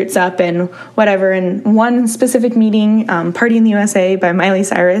get spirits up and whatever. And one specific meeting, Party in the USA by Miley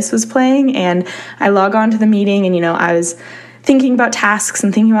Cyrus was playing, and I log on to the meeting and, I was thinking about tasks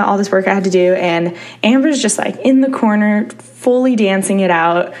and thinking about all this work I had to do. And Amber's just like in the corner, fully dancing it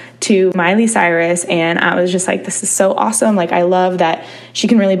out to Miley Cyrus. And I was just like, this is so awesome. Like, I love that she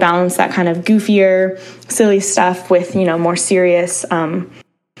can really balance that kind of goofier, silly stuff with, more serious.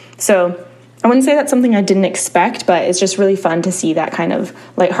 So I wouldn't say that's something I didn't expect, but it's just really fun to see that kind of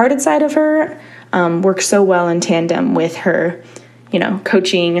lighthearted side of her work so well in tandem with her,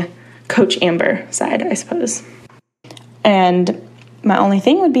 coaching Coach Amber side, I suppose. And my only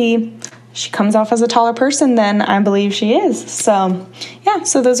thing would be she comes off as a taller person than I believe she is. So, yeah,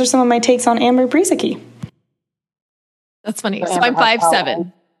 so those are some of my takes on Amber Brueseke. That's funny. So I'm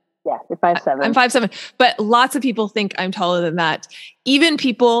 5'7". Yeah, you're 5'7". I'm 5'7", but lots of people think I'm taller than that. Even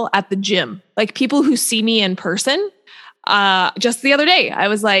people at the gym, like people who see me in person. Just the other day, I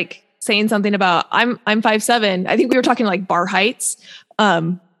was like saying something about I'm 5'7". I think we were talking like bar heights.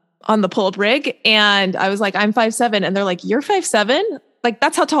 On the pull-up rig, and I was like, I'm 5'7", and they're like, you're 5'7"? Like,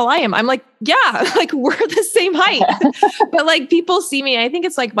 that's how tall I am. I'm like, yeah, like we're the same height. But like people see me, I think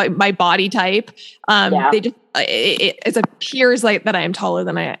it's like my body type. They just it appears like that I am taller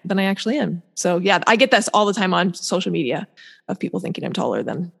than I actually am. So yeah, I get this all the time on social media of people thinking I'm taller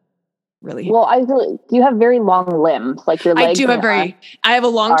than really. Well, you have very long limbs, like your legs. I have a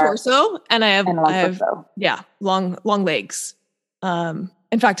long torso, and I have long legs.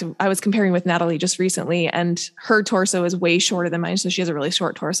 In fact, I was comparing with Natalie just recently, and her torso is way shorter than mine. So she has a really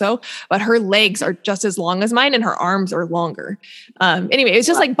short torso, but her legs are just as long as mine and her arms are longer. Anyway, it's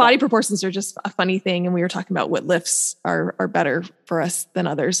just like body proportions are just a funny thing. And we were talking about what lifts are better for us than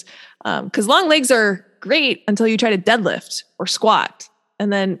others. Cause long legs are great until you try to deadlift or squat.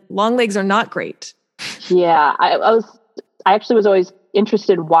 And then long legs are not great. Yeah. I actually was always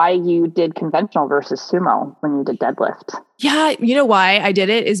interested why you did conventional versus sumo when you did deadlift. Yeah. You know why I did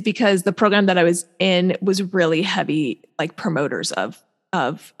it is because the program that I was in was really heavy, like promoters of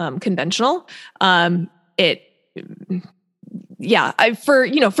conventional. For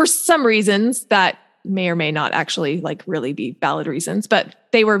some reasons that may or may not actually like really be valid reasons, but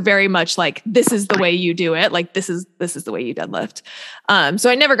they were very much like, this is the way you do it. Like this is the way you deadlift. So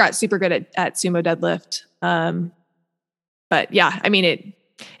I never got super good at sumo deadlift. But yeah, I mean,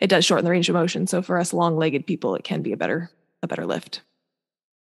 it does shorten the range of motion. So for us long-legged people, it can be a better lift.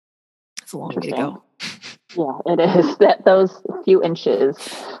 It's a long way to go. Yeah, it is. That those few inches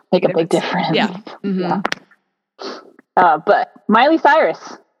make a big difference. Yeah. Mm-hmm. Yeah. But Miley Cyrus,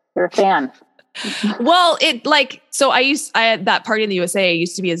 you're a fan. Well, I had that Party in the USA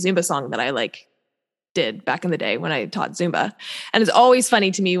used to be a Zumba song that I did back in the day when I taught Zumba. And it's always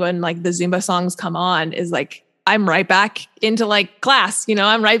funny to me when the Zumba songs come on is I'm right back into class,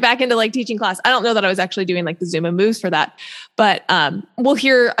 I'm right back into teaching class. I don't know that I was actually doing the Zumba moves for that, but we'll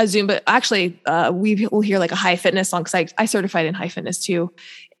hear a Zumba. Actually, we'll hear a high fitness song because I certified in high fitness too.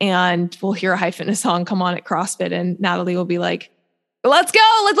 And we'll hear a high fitness song come on at CrossFit, and Natalie will be like, let's go.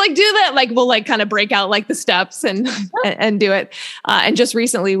 Let's do that. We'll kind of break out the steps and do it. And just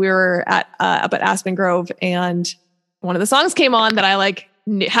recently we were up at Aspen Grove, and one of the songs came on that I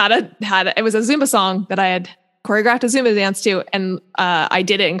it was a Zumba song that I had choreographed a Zumba dance to. And I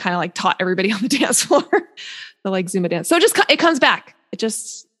did it and kind of taught everybody on the dance floor the Zumba dance. So it comes back. It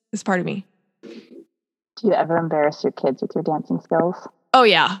just is part of me. Do you ever embarrass your kids with your dancing skills? Oh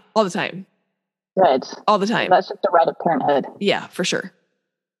yeah. All the time. Good. All the time. That's just a rite of parenthood. Yeah, for sure.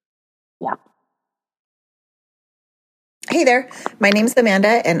 Yeah. Hey there. My name's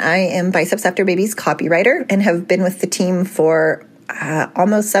Amanda, and I am Biceps After Baby's copywriter and have been with the team for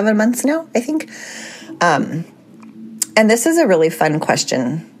almost 7 months now, I think. And this is a really fun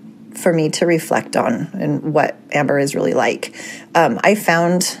question for me to reflect on and what Amber is really like. I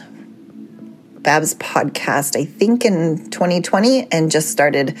found Bab's podcast, I think in 2020, and just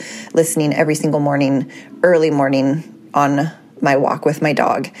started listening every single morning, early morning on my walk with my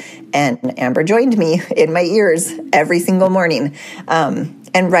dog. And Amber joined me in my ears every single morning.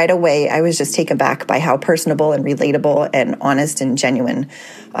 And right away, I was just taken back by how personable and relatable and honest and genuine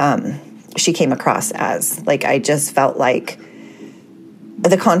she came across as. I just felt like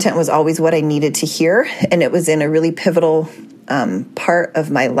the content was always what I needed to hear, and it was in a really pivotal part of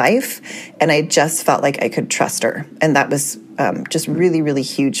my life, and I just felt like I could trust her, and that was just really, really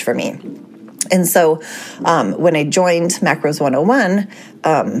huge for me. And so when I joined Macros 101,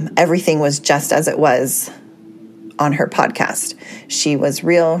 everything was just as it was on her podcast. She was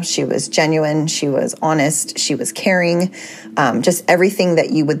real, she was genuine, she was honest, she was caring, just everything that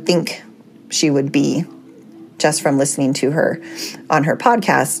you would think she would be just from listening to her on her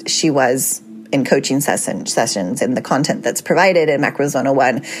podcast. She was in coaching sessions and the content that's provided in Macros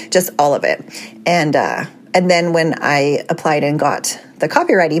 101, just all of it. And then when I applied and got the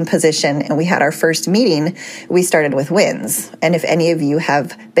copywriting position and we had our first meeting, we started with wins. And if any of you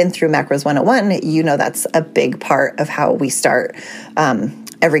have been through Macros 101, you know that's a big part of how we start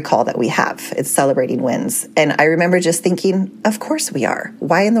every call that we have. It's celebrating wins. And I remember just thinking, of course we are.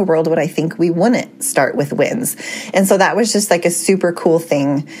 Why in the world would I think we wouldn't start with wins? And so that was just like a super cool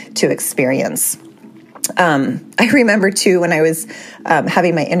thing to experience. I remember too, when I was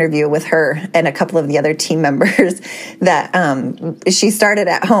having my interview with her and a couple of the other team members, that she started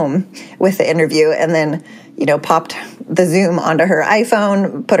at home with the interview and then, popped the Zoom onto her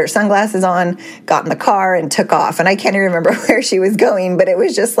iPhone, put her sunglasses on, got in the car and took off. And I can't even remember where she was going, but it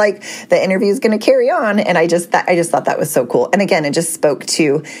was just like the interview is going to carry on. And I just thought that was so cool. And again, it just spoke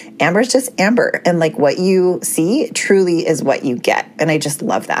to Amber's just Amber, and like what you see truly is what you get. And I just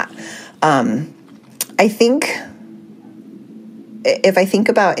love that. I think if I think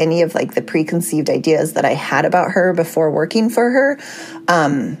about any of like the preconceived ideas that I had about her before working for her,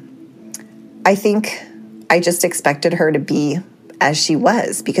 I think I just expected her to be as she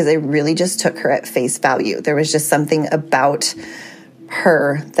was, because I really just took her at face value. There was just something about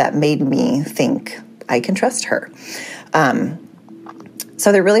her that made me think I can trust her.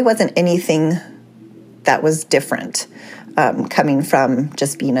 So there really wasn't anything that was different. Coming from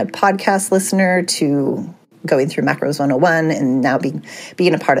just being a podcast listener to going through Macros 101 and now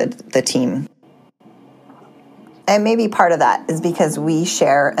being a part of the team. And maybe part of that is because we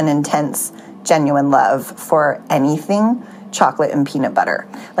share an intense, genuine love for anything chocolate and peanut butter.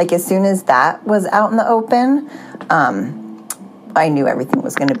 Like as soon as that was out in the open, I knew everything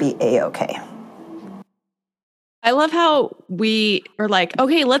was going to be A-okay. I love how we are like,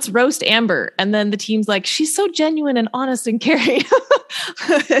 okay, let's roast Amber. And then the team's like, she's so genuine and honest and caring.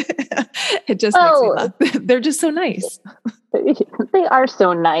 It just makes me laugh. They're just so nice. They are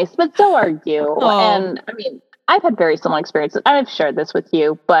so nice, but so are you. Aww. And I mean, I've had very similar experiences. I've shared this with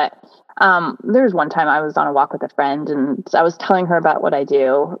you, but there was one time I was on a walk with a friend and I was telling her about what I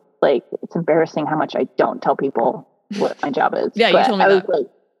do. Like, it's embarrassing how much I don't tell people what my job is. Yeah, you told me that.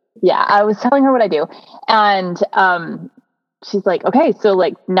 Yeah, I was telling her what I do. And she's like, okay, so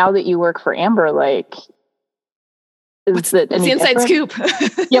like now that you work for Amber, like, what's the inside scoop?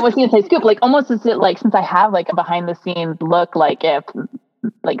 Yeah, what's the inside scoop? Like, almost is it like, since I have like a behind the scenes look, like if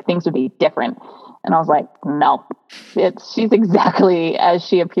like things would be different. And I was like, no, she's exactly as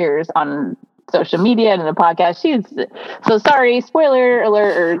she appears on social media and in the podcast. So sorry, spoiler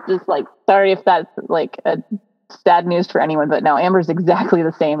alert, or just like, sorry if that's like a sad news for anyone, but no, Amber's exactly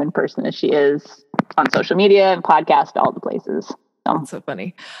the same in person as she is on social media and podcast, all the places. That's so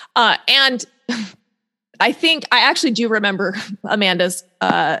funny. And I think I actually do remember Amanda's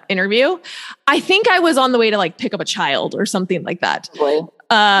interview. I think I was on the way to like pick up a child or something like that. Really?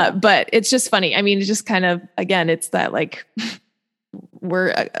 But it's just funny. I mean, it's just kind of, again, it's that like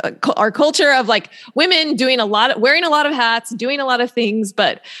we're our culture of like women wearing a lot of hats, doing a lot of things.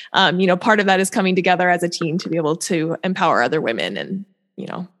 But, part of that is coming together as a team to be able to empower other women. And,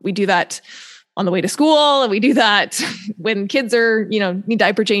 we do that on the way to school, and we do that when kids are, need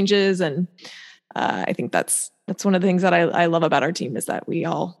diaper changes. And I think that's one of the things that I love about our team is that we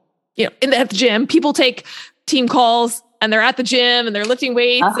all, at the gym, people take team calls and they're at the gym and they're lifting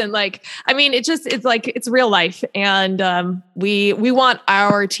weights and like, I mean, it's real life. And we want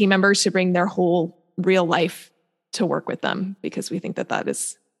our team members to bring their whole real life to work with them, because we think that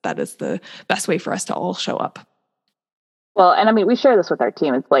is the best way for us to all show up. Well, and I mean, we share this with our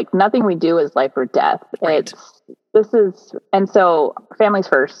team. It's like nothing we do is life or death. Right. And so families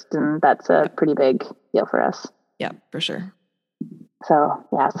first, and that's a pretty big deal for us. Yeah, for sure. So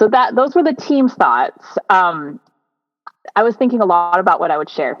yeah, those were the team's thoughts. I was thinking a lot about what I would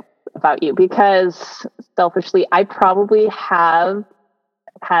share about you, because selfishly, I probably have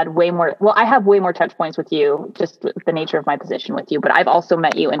had I have way more touch points with you, just with the nature of my position with you, but I've also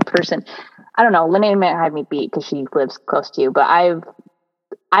met you in person. I don't know, Lene might have me beat because she lives close to you, but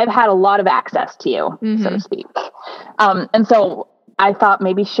I've had a lot of access to you, so to speak. And so I thought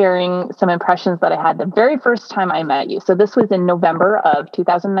maybe sharing some impressions that I had the very first time I met you. So this was in November of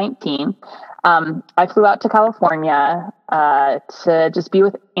 2019. I flew out to California to just be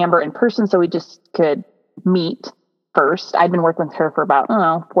with Amber in person so we just could meet first. I'd been working with her for about,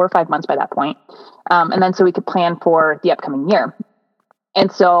 4 or 5 months by that point. And then so we could plan for the upcoming year.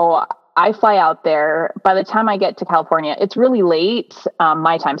 And so I fly out there. By the time I get to California, it's really late,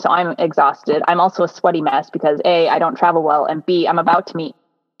 my time. So I'm exhausted. I'm also a sweaty mess because A, I don't travel well. And B, I'm about to meet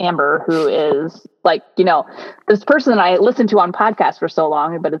Amber, who is like, this person I listened to on podcasts for so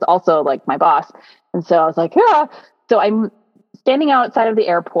long, but it's also like my boss. And so I was like, yeah. So I'm standing outside of the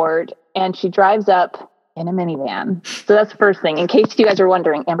airport and she drives up in a minivan. So that's the first thing. In case you guys are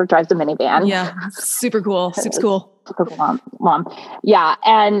wondering, Amber drives a minivan. Yeah. Super cool. Super cool. Super cool mom. Yeah.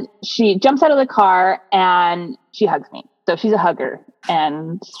 And she jumps out of the car and she hugs me. So she's a hugger.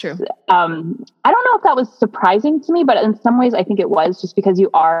 And it's true. I don't know if that was surprising to me, but in some ways I think it was, just because you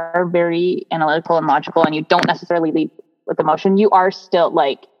are very analytical and logical and you don't necessarily lead with emotion. You are still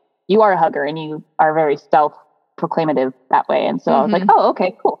you are a hugger and you are very self-proclamative that way. And so I was like, oh,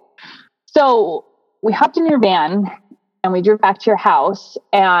 okay, cool. So we hopped in your van and we drove back to your house,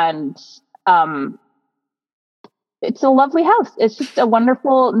 and it's a lovely house. It's just a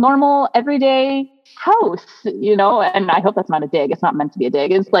wonderful, normal, everyday house, and I hope that's not a dig. It's not meant to be a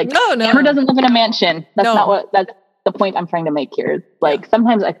dig. It's like, no. Amber doesn't live in a mansion. That's the point I'm trying to make here. It's like,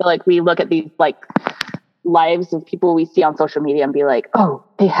 sometimes I feel like we look at these lives of people we see on social media and be like, oh,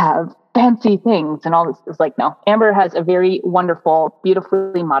 they have fancy things and all this. It's like, no, Amber has a very wonderful,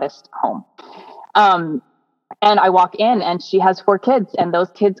 beautifully modest home. And I walk in and she has 4 kids, and those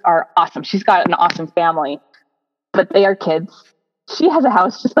kids are awesome. She's got an awesome family, but they are kids. She has a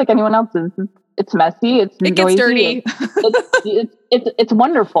house just like anyone else's. It's messy. It gets noisy. Dirty. It's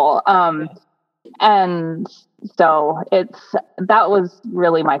wonderful. And so that was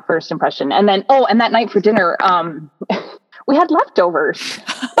really my first impression. And then, and that night for dinner, we had leftovers.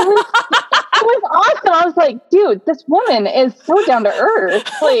 It was awesome. I was like, dude, this woman is so down to earth.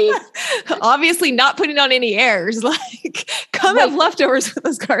 Obviously not putting on any airs. Come have leftovers with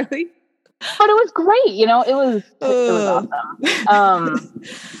us, Carly. But it was great. It was awesome.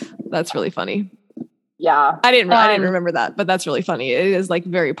 That's really funny. Yeah. I didn't remember that, but that's really funny. It is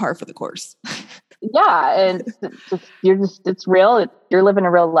very par for the course. Yeah. And it's real. You're living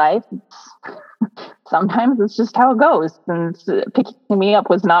a real life. Sometimes it's just how it goes. And picking me up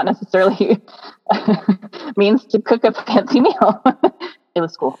was not necessarily means to cook a fancy meal. It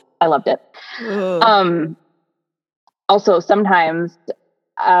was cool. I loved it. Also, sometimes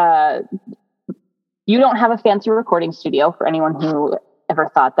you don't have a fancy recording studio, for anyone who ever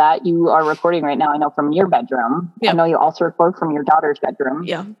thought that. You are recording right now, I know, from your bedroom. Yep. I know you also record from your daughter's bedroom.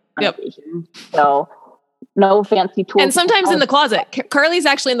 Yeah. Yep. So no fancy tools. And sometimes in the closet. Carly's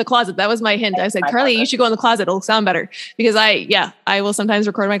actually in the closet. That was my hint. I said, Carly, you should go in the closet. It'll sound better. Because I will sometimes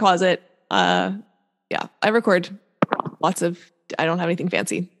record in my closet. I record I don't have anything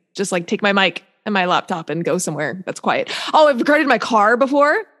fancy. Just take my mic and my laptop and go somewhere that's quiet. Oh, I've recorded in my car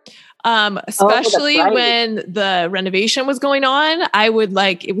before. Especially when the renovation was going on. I would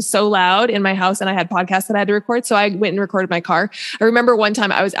it was so loud in my house and I had podcasts that I had to record. So I went and recorded my car. I remember one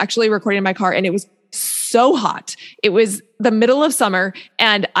time I was actually recording in my car and it was so hot. It was the middle of summer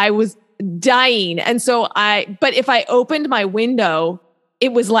and I was dying. And so but if I opened my window,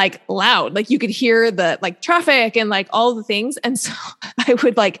 it was loud. You could hear the traffic and all the things. And so I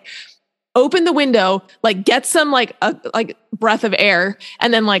would open the window, get some a breath of air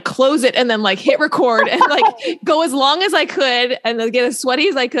and then close it and then hit record and go as long as I could and then get as sweaty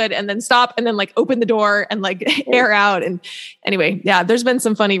as I could and then stop and then open the door and air out. And anyway, there's been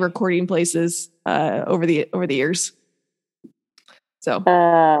some funny recording places over the years. So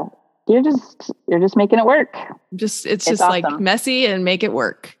you're just making it work. It's just awesome. Messy and make it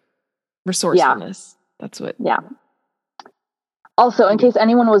work. Resourcefulness. Yeah. That's what. Yeah. Also, in case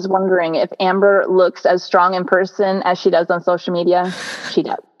anyone was wondering if Amber looks as strong in person as she does on social media, she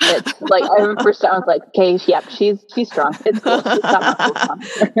does. It's first I was like, okay, she's strong. It's cool.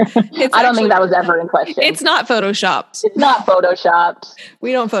 I don't think that was ever in question. It's not photoshopped. It's not photoshopped.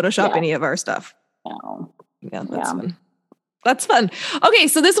 We don't Photoshop any of our stuff. No. Yeah, that's fun. That's fun. Okay,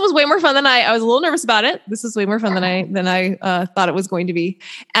 so this was way more fun than I was a little nervous about it. This was way more fun than I thought it was going to be.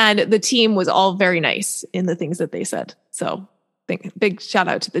 And the team was all very nice in the things that they said. So big shout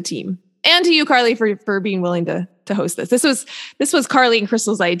out to the team and to you, Carly, for being willing to host this. This was Carly and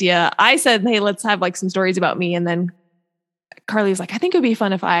Crystal's idea. I said, hey, let's have some stories about me. And then Carly was like, I think it would be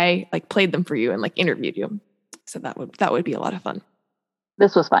fun if I played them for you and interviewed you. So that would be a lot of fun.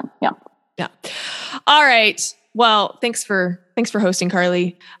 This was fun. Yeah. Yeah. All right. Well, thanks for hosting,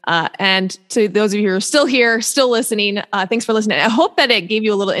 Carly. And to those of you who are still here, still listening, thanks for listening. I hope that it gave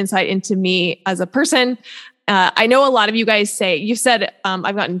you a little insight into me as a person. I know a lot of you guys say, you've said,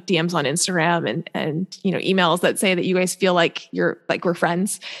 I've gotten DMs on Instagram and emails that say that you guys feel like we're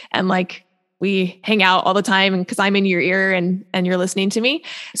friends and like we hang out all the time because I'm in your ear and you're listening to me.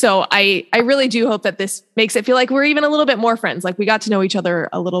 So I really do hope that this makes it feel like we're even a little bit more friends. Like we got to know each other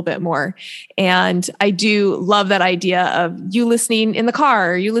a little bit more. And I do love that idea of you listening in the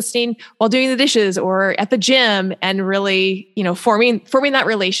car, or you listening while doing the dishes or at the gym, and really, forming that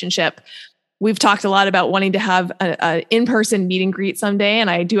relationship. We've talked a lot about wanting to have an in-person meet and greet someday. And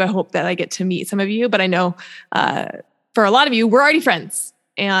I hope that I get to meet some of you, but I know for a lot of you, we're already friends.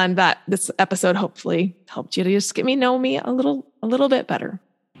 And that this episode hopefully helped you to just get me know me a little bit better.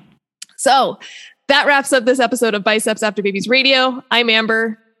 So that wraps up this episode of Biceps After Babies Radio. I'm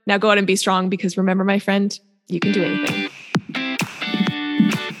Amber. Now go out and be strong, because remember, my friend, you can do anything.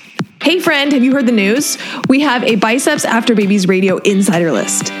 Hey friend, have you heard the news? We have a Biceps After Babies Radio insider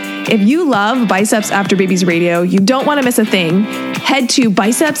list. If you love Biceps After Babies Radio, you don't want to miss a thing, head to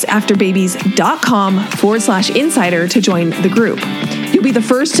bicepsafterbabies.com/insider to join the group. You'll be the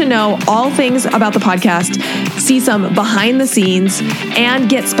first to know all things about the podcast, see some behind the scenes, and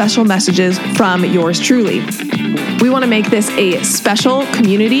get special messages from yours truly. We want to make this a special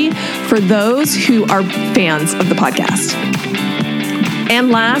community for those who are fans of the podcast. And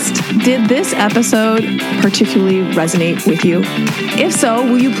last, did this episode particularly resonate with you? If so,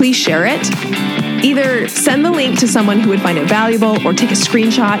 will you please share it? Either send the link to someone who would find it valuable, or take a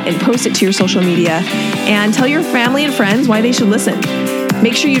screenshot and post it to your social media and tell your family and friends why they should listen.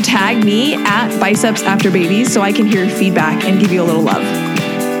 Make sure you tag me at Biceps After Babies so I can hear your feedback and give you a little love.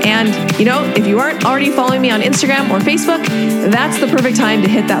 And, if you aren't already following me on Instagram or Facebook, that's the perfect time to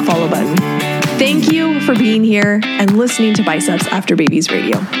hit that follow button. Thank you for being here and listening to Biceps After Babies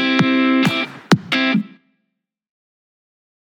Radio.